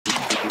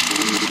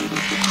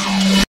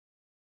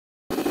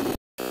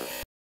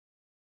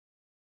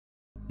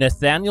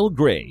Nathaniel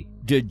Gray,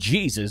 the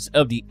Jesus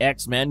of the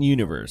X-Men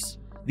universe.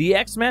 The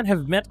X-Men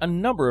have met a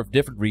number of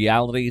different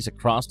realities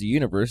across the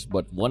universe,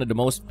 but one of the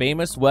most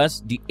famous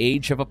was the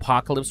Age of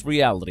Apocalypse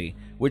reality,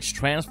 which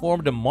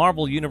transformed the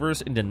Marvel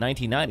universe in the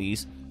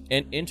 1990s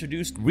and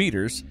introduced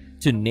readers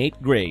to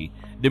Nate Gray,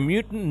 the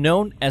mutant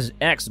known as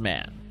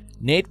X-Man.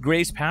 Nate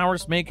Gray's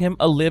powers make him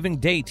a living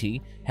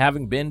deity,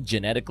 having been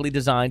genetically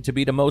designed to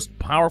be the most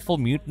powerful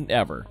mutant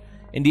ever.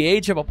 In the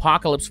Age of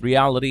Apocalypse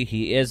reality,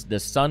 he is the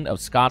son of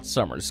Scott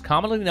Summers,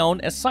 commonly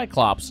known as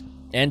Cyclops,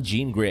 and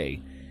Jean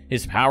Grey.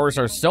 His powers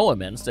are so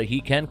immense that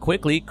he can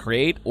quickly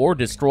create or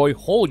destroy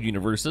whole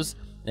universes,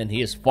 and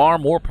he is far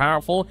more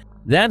powerful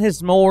than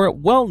his more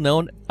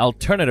well-known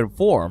alternative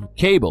form,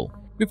 Cable.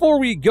 Before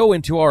we go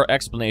into our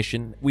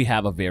explanation, we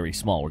have a very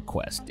small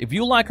request. If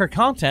you like our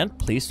content,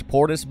 please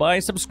support us by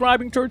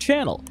subscribing to our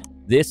channel.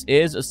 This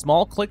is a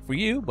small click for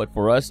you, but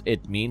for us,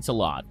 it means a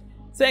lot.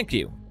 Thank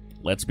you.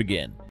 Let's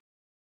begin.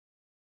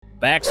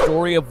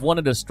 Backstory of one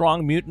of the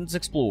strong mutants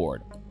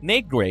explored.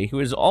 Nate Gray,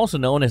 who is also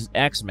known as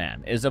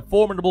X-Man, is a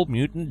formidable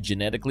mutant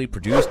genetically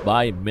produced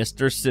by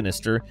Mr.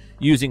 Sinister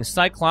using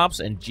Cyclops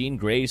and Jean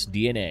Grey's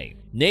DNA.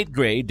 Nate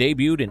Gray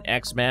debuted in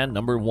X-Man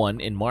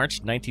 #1 in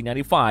March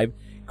 1995,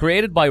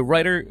 created by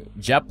writer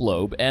Jeff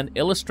Loeb and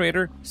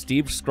illustrator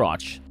Steve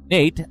Scrotch.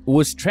 Nate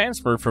was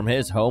transferred from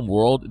his home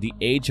world, the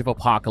Age of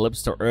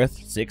Apocalypse, to Earth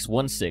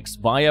 616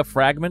 via a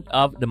fragment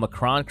of the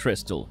Macron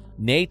crystal.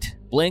 Nate,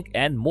 Blink,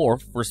 and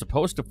Morph were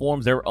supposed to form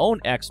their own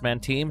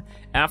X-Men team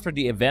after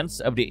the events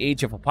of the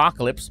Age of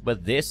Apocalypse,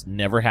 but this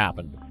never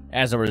happened.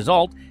 As a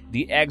result,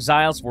 the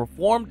Exiles were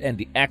formed and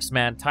the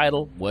X-Man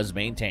title was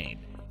maintained.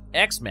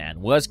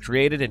 X-Man was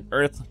created in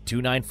Earth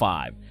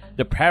 295,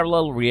 the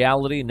parallel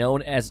reality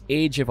known as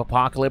Age of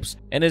Apocalypse,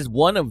 and is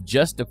one of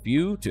just a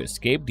few to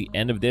escape the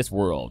end of this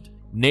world.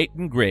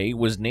 Nathan Gray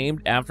was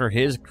named after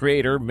his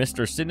creator,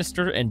 Mr.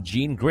 Sinister and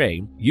Jean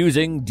Grey,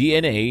 using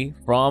DNA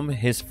from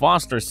his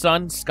foster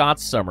son, Scott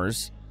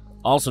Summers,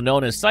 also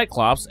known as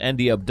Cyclops, and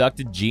the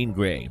abducted Jean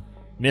Grey.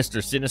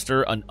 Mr.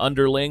 Sinister, an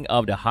underling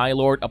of the High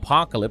Lord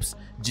Apocalypse,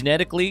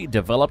 genetically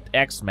developed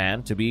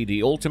X-Man to be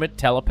the ultimate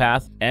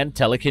telepath and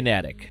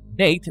telekinetic.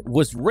 Nate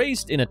was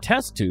raised in a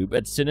test tube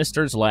at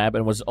Sinister's lab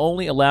and was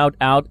only allowed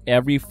out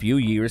every few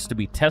years to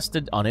be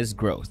tested on his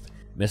growth.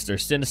 Mr.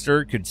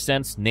 Sinister could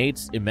sense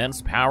Nate's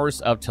immense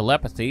powers of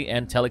telepathy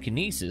and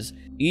telekinesis,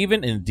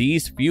 even in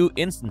these few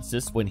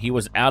instances when he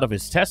was out of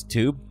his test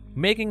tube,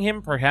 making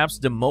him perhaps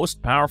the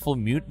most powerful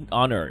mutant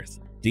on Earth.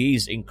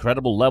 These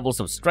incredible levels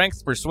of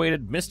strength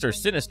persuaded Mr.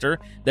 Sinister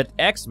that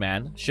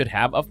X-Man should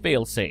have a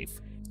failsafe.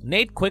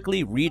 Nate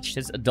quickly reached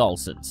his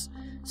adolescence.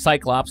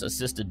 Cyclops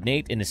assisted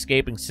Nate in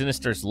escaping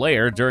Sinister's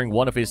lair during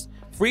one of his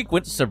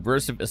frequent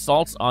subversive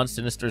assaults on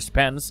Sinister's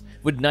pens,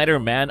 with neither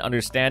man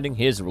understanding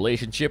his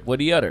relationship with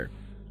the other.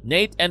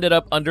 Nate ended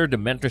up under the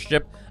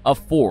mentorship of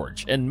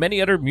Forge and many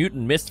other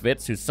mutant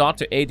misfits who sought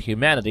to aid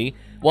humanity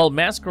while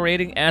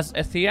masquerading as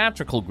a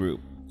theatrical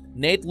group.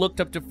 Nate looked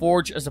up to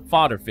Forge as a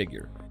father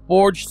figure.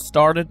 Forge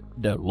started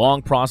the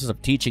long process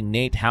of teaching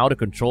Nate how to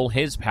control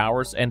his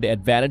powers and the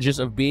advantages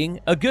of being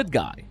a good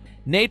guy.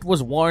 Nate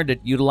was warned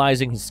that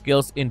utilizing his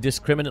skills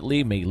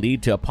indiscriminately may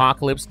lead to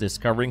Apocalypse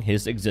discovering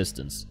his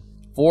existence.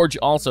 Forge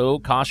also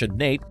cautioned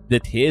Nate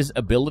that his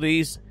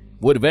abilities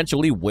would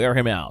eventually wear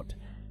him out.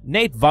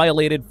 Nate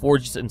violated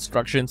Forge's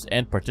instructions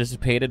and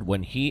participated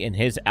when he and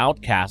his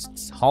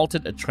outcasts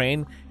halted a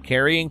train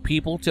carrying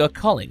people to a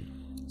culling.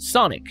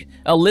 Sonic,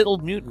 a little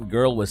mutant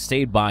girl, was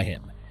saved by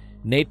him.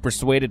 Nate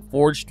persuaded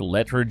Forge to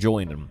let her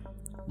join him.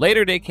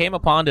 Later, they came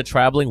upon the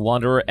traveling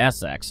wanderer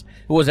Essex,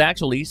 who was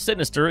actually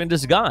Sinister in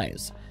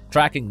disguise,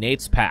 tracking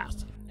Nate's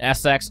path.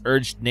 Essex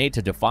urged Nate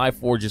to defy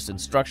Forge's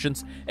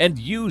instructions and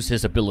use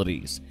his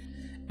abilities.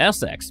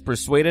 Essex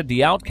persuaded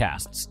the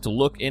outcasts to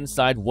look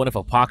inside one of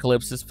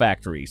Apocalypse's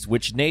factories,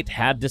 which Nate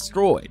had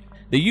destroyed.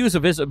 The use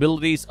of his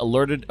abilities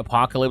alerted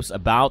Apocalypse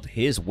about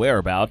his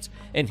whereabouts,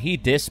 and he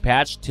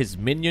dispatched his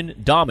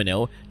minion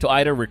Domino to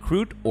either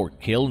recruit or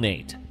kill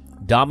Nate.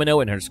 Domino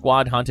and her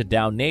squad hunted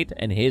down Nate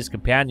and his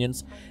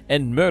companions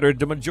and murdered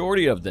the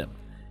majority of them.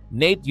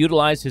 Nate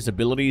utilized his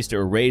abilities to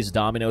erase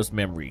Domino's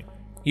memory.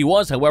 He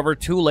was, however,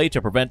 too late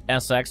to prevent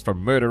Essex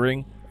from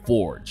murdering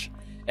Forge.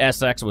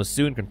 Essex was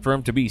soon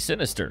confirmed to be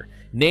Sinister.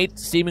 Nate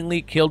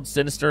seemingly killed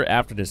Sinister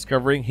after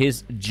discovering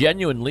his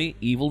genuinely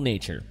evil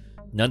nature.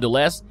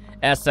 Nonetheless,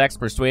 Essex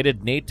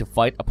persuaded Nate to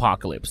fight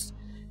Apocalypse.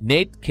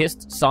 Nate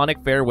kissed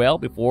Sonic farewell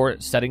before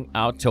setting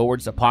out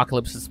towards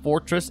Apocalypse's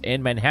fortress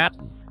in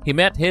Manhattan. He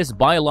met his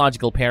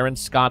biological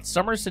parents, Scott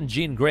Summers and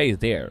Jean Grey,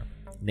 there.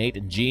 Nate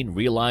and Jean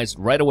realized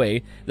right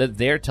away that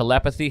their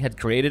telepathy had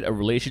created a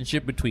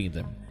relationship between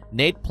them.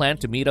 Nate planned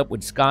to meet up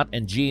with Scott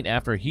and Jean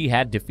after he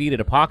had defeated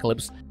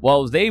Apocalypse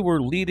while they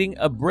were leading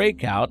a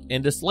breakout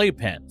in the slave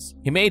pens.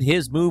 He made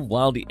his move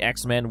while the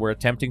X-Men were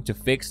attempting to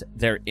fix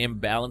their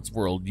imbalanced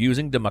world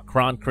using the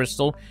Macron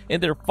crystal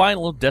in their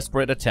final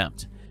desperate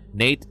attempt.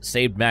 Nate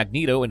saved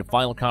Magneto in the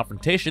final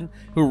confrontation,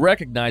 who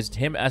recognized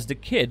him as the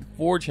kid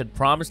Forge had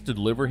promised to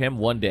deliver him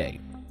one day.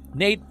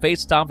 Nate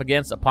faced off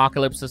against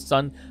Apocalypse's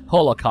son,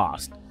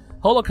 Holocaust.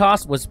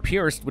 Holocaust was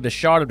pierced with a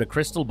shard of the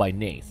crystal by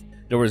Nate.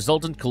 The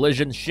resultant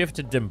collision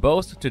shifted them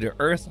both to the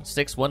Earth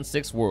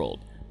 616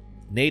 world.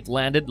 Nate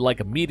landed like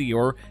a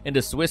meteor in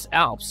the Swiss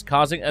Alps,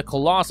 causing a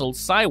colossal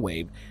psi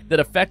wave that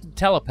affected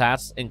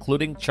telepaths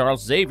including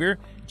Charles Xavier,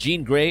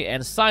 Jean Grey,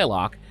 and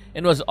Psylocke,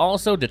 and was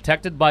also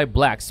detected by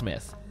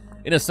Blacksmith.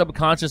 In a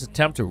subconscious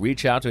attempt to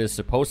reach out to his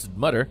supposed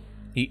mother,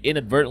 he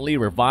inadvertently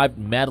revived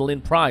Madeline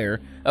Pryor,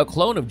 a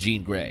clone of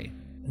Jean Grey.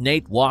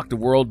 Nate walked the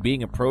world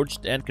being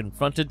approached and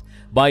confronted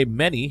by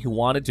many who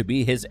wanted to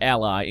be his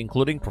ally,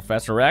 including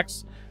Professor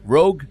X,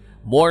 Rogue,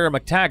 Moira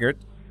McTaggart,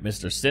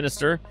 Mr.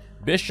 Sinister,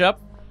 Bishop,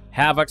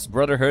 Havoc's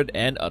Brotherhood,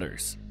 and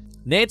others.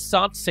 Nate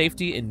sought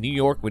safety in New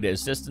York with the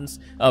assistance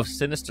of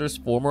Sinister's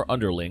former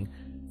underling,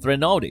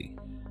 Threnody.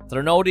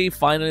 Threnody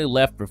finally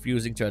left,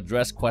 refusing to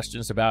address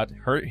questions about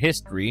her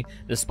history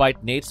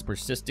despite Nate's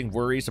persisting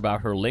worries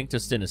about her link to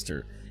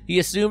Sinister. He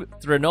assumed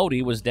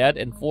Threnody was dead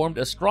and formed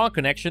a strong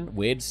connection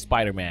with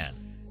Spider-Man.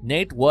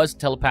 Nate was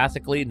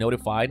telepathically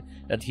notified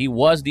that he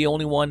was the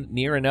only one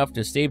near enough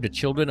to save the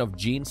children of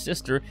Jean's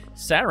sister,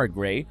 Sarah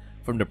Gray,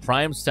 from the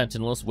Prime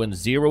Sentinels when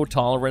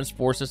zero-tolerance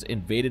forces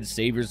invaded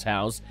Xavier's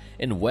house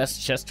in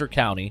Westchester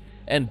County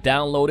and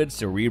downloaded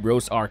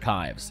Cerebro's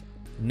archives.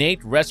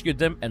 Nate rescued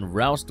them and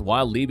roused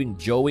while leaving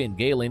Joey and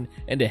Galen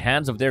in the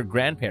hands of their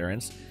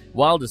grandparents,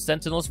 while the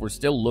Sentinels were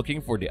still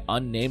looking for the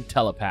unnamed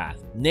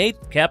telepath.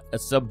 Nate kept a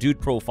subdued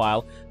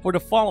profile for the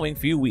following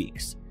few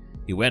weeks.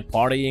 He went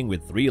partying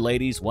with 3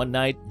 ladies one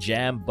night,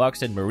 Jam,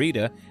 Bucks, and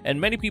Marita, and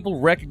many people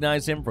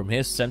recognized him from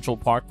his Central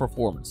Park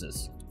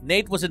performances.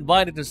 Nate was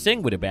invited to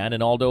sing with the band,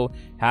 and although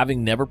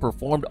having never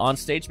performed on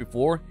stage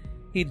before,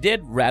 he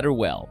did rather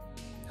well.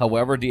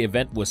 However, the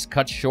event was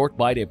cut short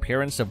by the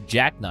appearance of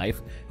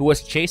Jackknife, who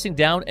was chasing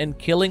down and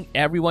killing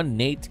everyone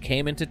Nate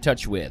came into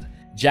touch with.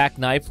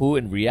 Jackknife, who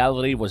in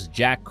reality was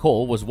Jack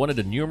Cole, was one of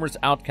the numerous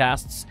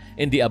outcasts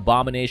in the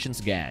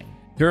Abomination's gang.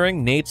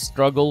 During Nate's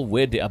struggle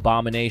with the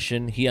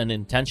Abomination, he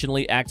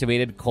unintentionally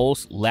activated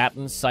Cole's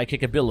latent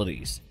psychic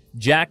abilities.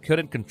 Jack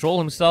couldn't control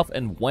himself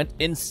and went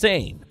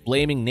insane,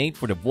 blaming Nate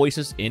for the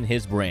voices in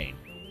his brain.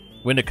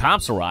 When the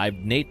cops arrived,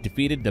 Nate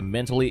defeated the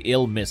mentally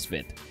ill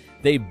misfit.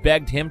 They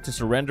begged him to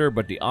surrender,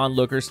 but the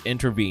onlookers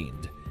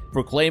intervened,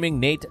 proclaiming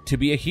Nate to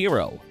be a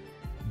hero.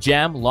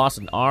 Jam lost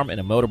an arm in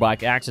a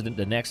motorbike accident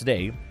the next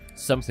day.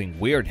 Something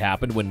weird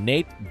happened when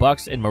Nate,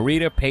 Bucks, and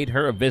Marita paid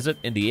her a visit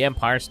in the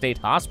Empire State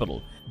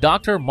Hospital.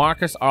 Dr.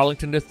 Marcus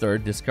Arlington III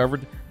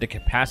discovered the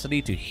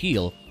capacity to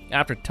heal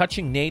after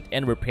touching Nate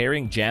and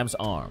repairing Jam's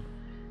arm.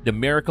 The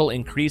miracle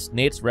increased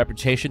Nate's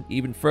reputation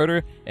even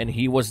further, and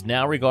he was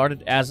now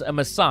regarded as a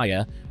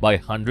messiah by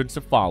hundreds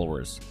of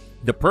followers.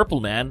 The Purple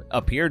Man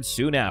appeared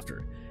soon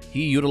after.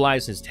 He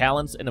utilized his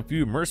talents and a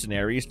few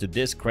mercenaries to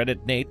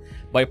discredit Nate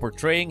by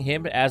portraying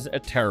him as a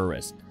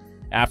terrorist.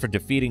 After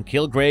defeating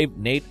Kilgrave,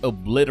 Nate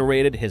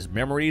obliterated his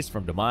memories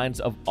from the minds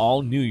of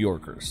all New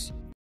Yorkers.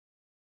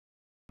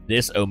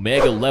 This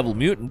Omega-level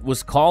mutant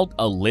was called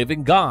a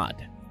living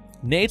god.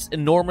 Nate's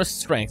enormous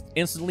strength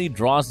instantly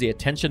draws the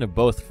attention of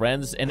both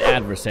friends and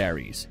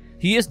adversaries.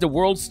 He is the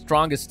world's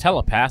strongest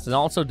telepath and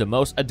also the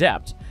most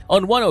adept.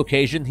 On one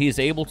occasion, he is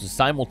able to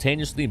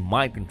simultaneously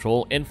mind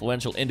control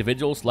influential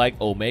individuals like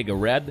Omega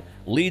Red,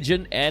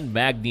 Legion, and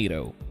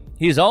Magneto.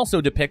 He is also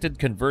depicted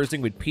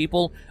conversing with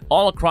people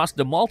all across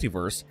the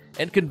multiverse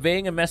and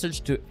conveying a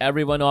message to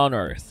everyone on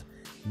Earth.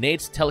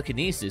 Nate's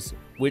telekinesis,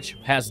 which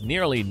has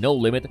nearly no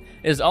limit,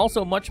 is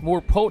also much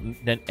more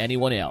potent than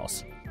anyone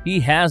else. He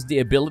has the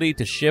ability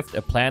to shift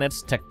a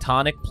planet's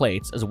tectonic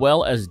plates as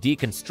well as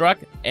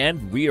deconstruct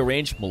and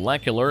rearrange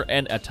molecular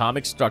and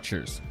atomic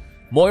structures.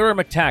 Moira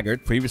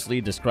McTaggart previously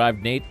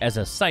described Nate as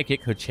a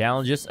psychic who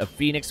challenges a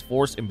Phoenix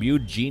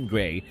Force-imbued Jean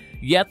Grey,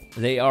 yet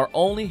they are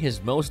only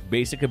his most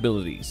basic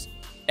abilities.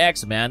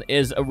 X-Man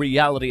is a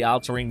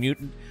reality-altering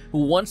mutant who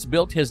once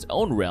built his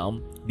own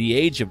realm, the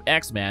Age of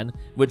X-Man,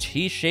 which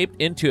he shaped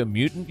into a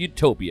mutant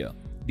utopia.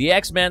 The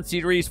X-Men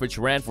series, which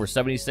ran for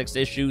 76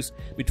 issues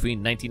between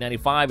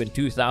 1995 and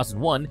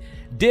 2001,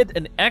 did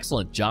an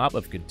excellent job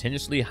of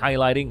continuously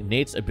highlighting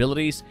Nate's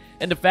abilities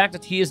and the fact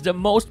that he is the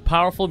most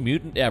powerful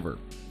mutant ever.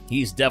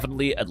 He's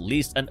definitely at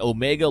least an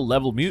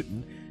Omega-level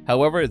mutant,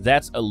 however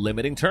that's a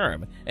limiting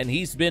term, and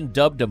he's been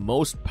dubbed the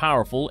most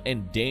powerful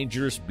and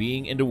dangerous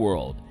being in the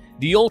world,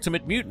 the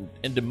ultimate mutant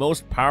and the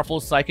most powerful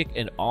psychic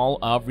in all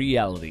of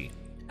reality.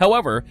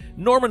 However,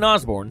 Norman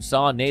Osborn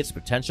saw Nate's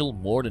potential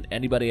more than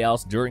anybody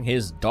else during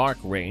his dark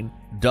reign,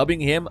 dubbing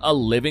him a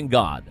living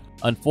god.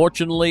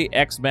 Unfortunately,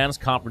 X-Man's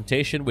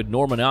confrontation with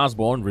Norman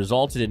Osborn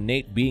resulted in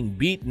Nate being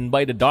beaten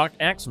by the Dark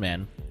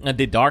X-Men and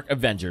the Dark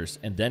Avengers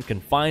and then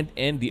confined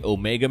in the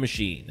Omega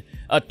Machine,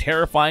 a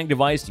terrifying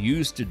device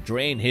used to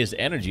drain his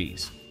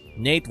energies.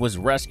 Nate was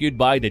rescued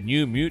by the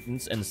New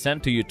Mutants and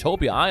sent to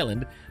Utopia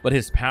Island, but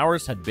his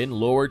powers had been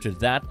lowered to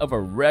that of a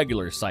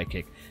regular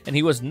psychic, and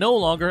he was no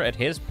longer at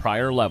his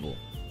prior level.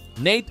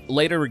 Nate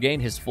later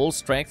regained his full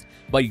strength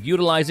by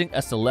utilizing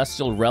a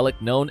celestial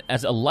relic known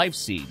as a life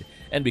seed,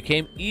 and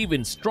became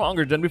even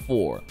stronger than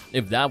before,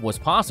 if that was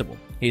possible.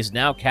 He is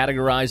now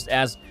categorized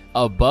as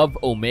above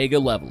Omega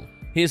level.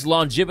 His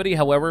longevity,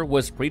 however,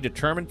 was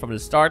predetermined from the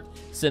start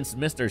since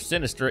Mr.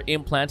 Sinister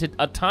implanted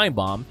a time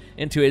bomb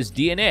into his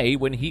DNA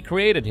when he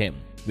created him.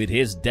 With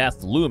his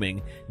death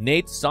looming,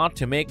 Nate sought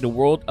to make the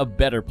world a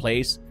better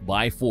place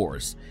by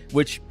force,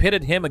 which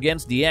pitted him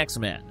against the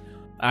X-Men.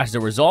 As a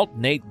result,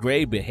 Nate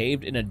Gray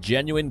behaved in a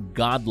genuine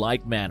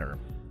godlike manner,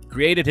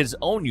 created his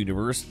own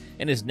universe,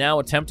 and is now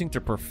attempting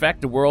to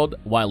perfect the world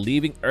while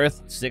leaving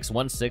Earth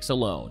 616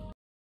 alone.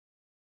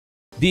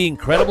 The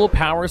incredible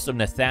powers of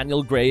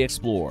Nathaniel Gray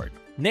explored.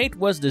 Nate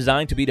was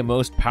designed to be the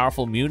most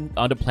powerful mutant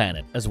on the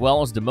planet, as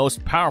well as the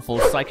most powerful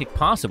psychic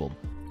possible.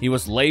 He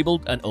was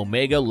labeled an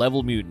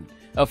Omega-level mutant,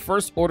 a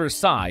First-Order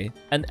Psi,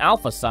 an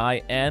Alpha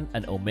Psi, and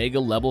an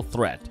Omega-level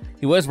threat.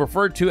 He was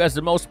referred to as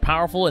the most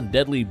powerful and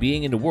deadly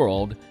being in the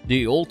world,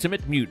 the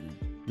ultimate mutant,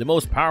 the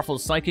most powerful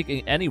psychic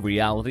in any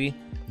reality,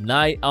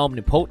 nigh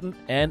omnipotent,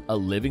 and a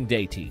living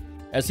deity.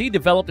 As he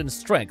developed in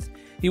strength,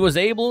 he was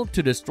able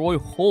to destroy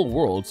whole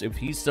worlds if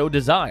he so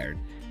desired.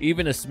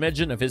 Even a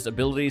smidgen of his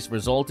abilities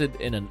resulted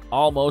in an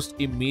almost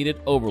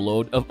immediate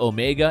overload of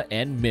Omega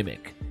and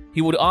Mimic.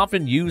 He would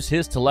often use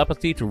his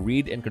telepathy to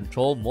read and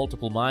control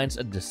multiple minds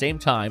at the same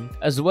time,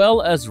 as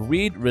well as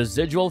read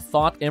residual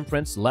thought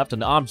imprints left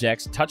on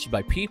objects touched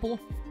by people,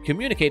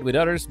 communicate with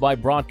others by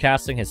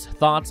broadcasting his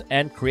thoughts,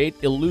 and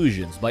create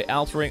illusions by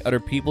altering other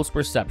people's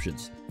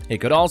perceptions. He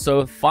could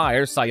also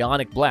fire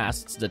psionic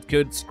blasts that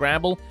could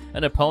scramble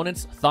an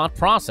opponent's thought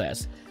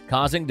process,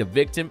 causing the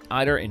victim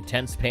either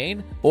intense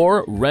pain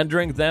or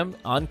rendering them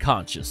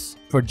unconscious.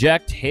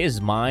 Project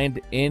his mind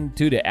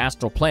into the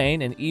astral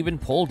plane and even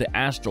pull the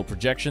astral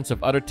projections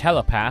of other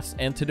telepaths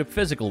into the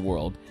physical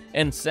world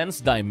and sense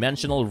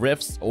dimensional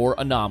rifts or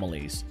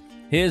anomalies.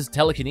 His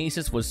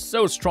telekinesis was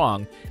so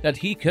strong that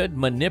he could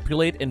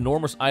manipulate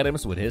enormous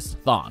items with his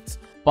thoughts,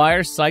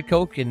 fire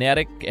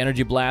psychokinetic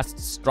energy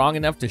blasts strong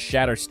enough to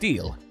shatter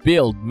steel,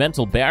 build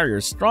mental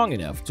barriers strong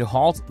enough to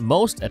halt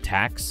most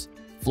attacks,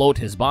 float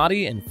his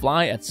body, and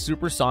fly at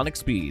supersonic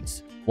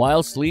speeds.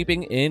 While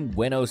sleeping in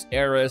Buenos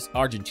Aires,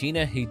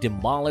 Argentina, he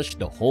demolished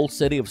the whole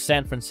city of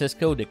San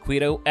Francisco de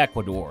Quito,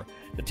 Ecuador.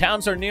 The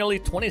towns are nearly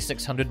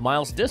 2,600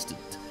 miles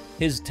distant.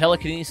 His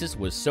telekinesis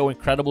was so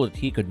incredible that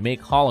he could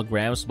make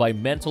holograms by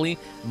mentally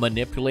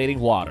manipulating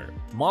water,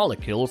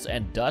 molecules,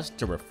 and dust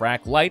to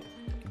refract light,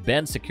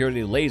 bend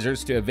security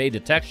lasers to evade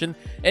detection,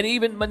 and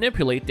even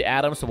manipulate the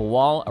atoms of a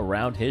wall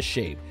around his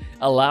shape,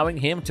 allowing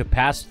him to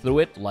pass through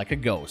it like a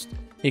ghost.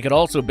 He could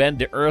also bend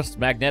the Earth's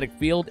magnetic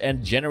field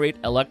and generate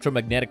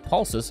electromagnetic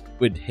pulses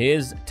with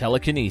his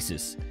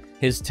telekinesis.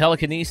 His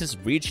telekinesis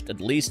reached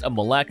at least a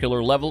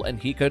molecular level, and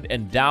he could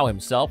endow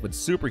himself with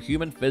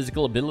superhuman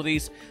physical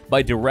abilities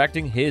by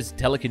directing his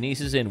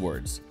telekinesis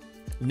inwards.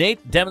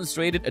 Nate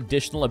demonstrated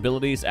additional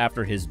abilities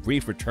after his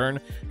brief return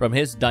from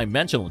his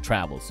dimensional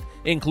travels,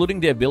 including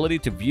the ability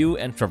to view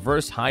and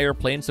traverse higher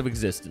planes of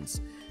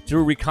existence, to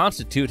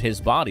reconstitute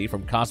his body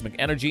from cosmic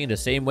energy in the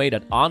same way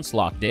that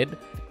Onslaught did,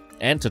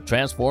 and to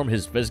transform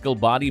his physical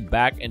body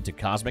back into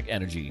cosmic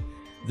energy.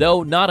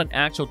 Though not an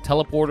actual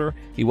teleporter,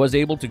 he was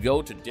able to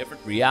go to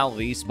different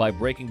realities by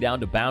breaking down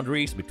the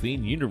boundaries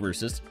between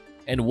universes,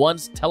 and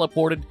once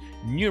teleported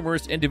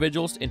numerous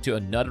individuals into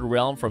another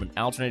realm from an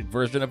alternate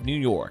version of New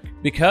York.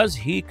 Because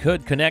he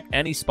could connect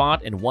any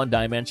spot in one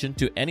dimension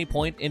to any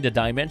point in the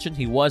dimension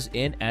he was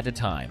in at a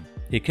time,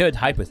 he could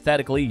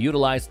hypothetically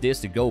utilize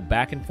this to go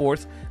back and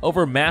forth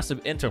over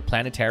massive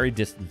interplanetary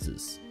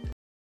distances.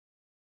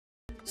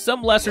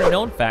 Some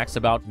lesser-known facts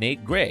about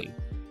Nate Gray.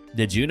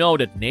 Did you know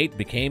that Nate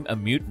became a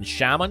mutant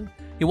shaman?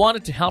 He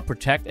wanted to help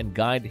protect and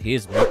guide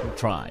his mutant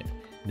tribe.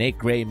 Nate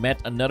Gray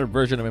met another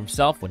version of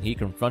himself when he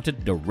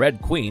confronted the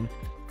Red Queen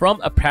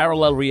from a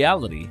parallel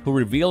reality, who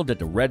revealed that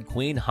the Red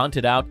Queen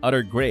hunted out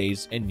other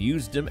Greys and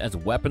used them as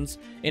weapons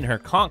in her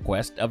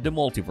conquest of the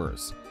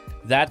multiverse.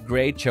 That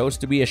Gray chose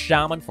to be a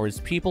shaman for his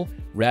people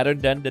rather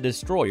than the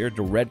destroyer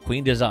the Red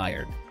Queen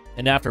desired.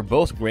 And after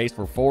both Greys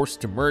were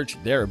forced to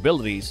merge their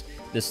abilities,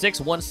 the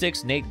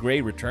 616 Nate Gray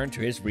returned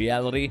to his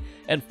reality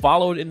and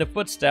followed in the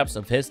footsteps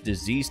of his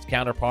deceased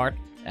counterpart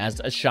as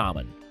a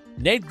shaman.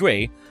 Nate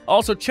Gray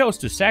also chose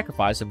to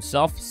sacrifice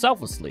himself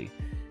selflessly.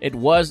 It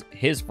was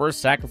his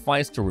first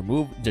sacrifice to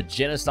remove the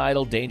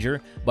genocidal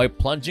danger by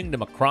plunging the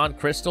Macron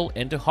crystal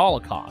into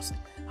Holocaust.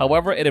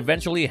 However, it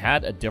eventually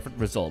had a different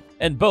result,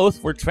 and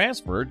both were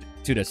transferred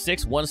to the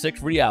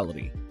 616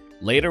 reality.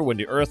 Later, when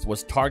the Earth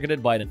was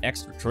targeted by an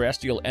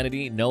extraterrestrial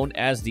entity known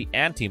as the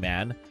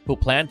Anti-Man, who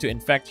planned to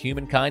infect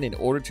humankind in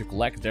order to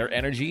collect their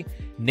energy,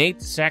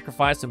 Nate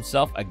sacrificed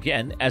himself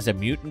again as a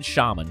mutant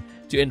shaman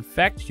to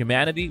infect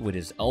humanity with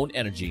his own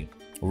energy,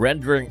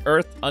 rendering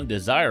Earth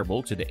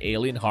undesirable to the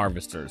alien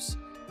harvesters.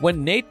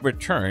 When Nate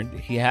returned,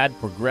 he had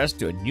progressed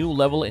to a new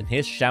level in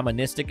his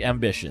shamanistic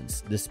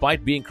ambitions,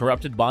 despite being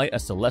corrupted by a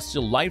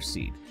celestial life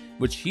seed,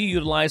 which he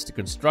utilized to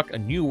construct a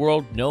new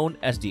world known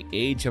as the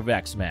Age of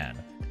X-Man.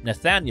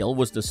 Nathaniel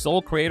was the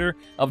sole creator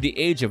of the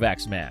Age of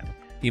X-Man.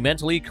 He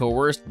mentally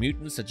coerced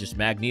mutants such as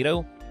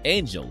Magneto,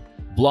 Angel,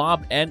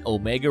 Blob, and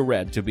Omega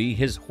Red to be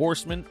his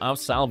horsemen of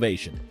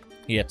salvation.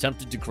 He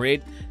attempted to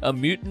create a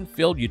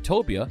mutant-filled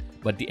utopia,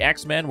 but the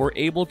X-Men were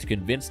able to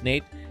convince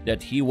Nate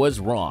that he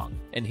was wrong,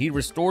 and he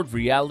restored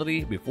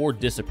reality before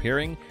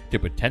disappearing to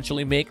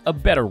potentially make a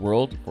better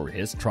world for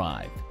his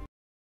tribe.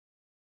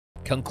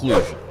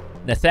 Conclusion: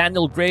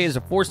 Nathaniel Gray is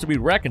a force to be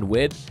reckoned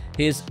with.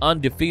 His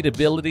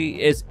undefeatability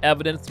is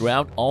evident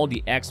throughout all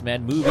the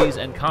X-Men movies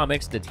and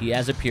comics that he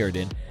has appeared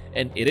in,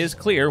 and it is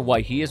clear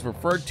why he is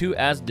referred to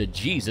as the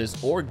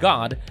Jesus or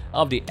God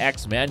of the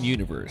X-Men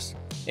universe.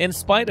 In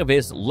spite of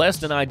his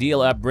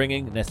less-than-ideal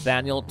upbringing,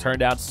 Nathaniel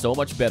turned out so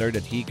much better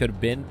that he could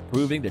have been,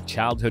 proving that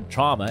childhood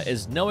trauma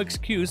is no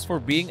excuse for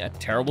being a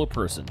terrible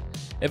person.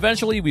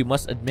 Eventually, we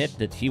must admit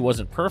that he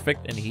wasn't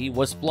perfect and he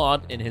was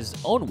flawed in his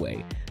own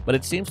way, but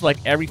it seems like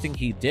everything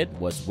he did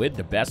was with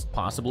the best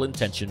possible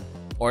intention,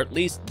 or at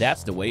least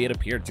that's the way it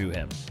appeared to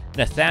him.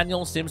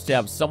 Nathaniel seems to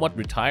have somewhat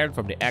retired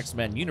from the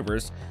X-Men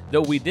universe,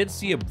 though we did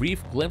see a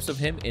brief glimpse of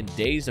him in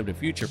Days of the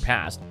Future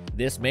Past.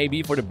 This may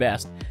be for the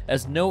best,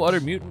 as no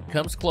other mutant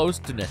comes close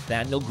to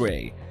Nathaniel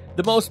Gray,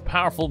 the most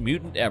powerful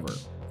mutant ever.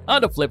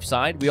 On the flip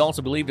side, we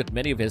also believe that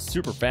many of his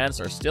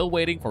superfans are still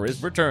waiting for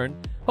his return,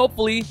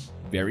 hopefully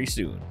very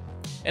soon.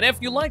 And if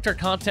you liked our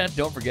content,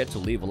 don't forget to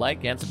leave a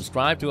like and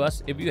subscribe to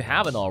us if you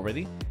haven't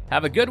already.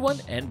 Have a good one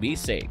and be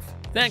safe.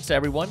 Thanks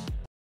everyone.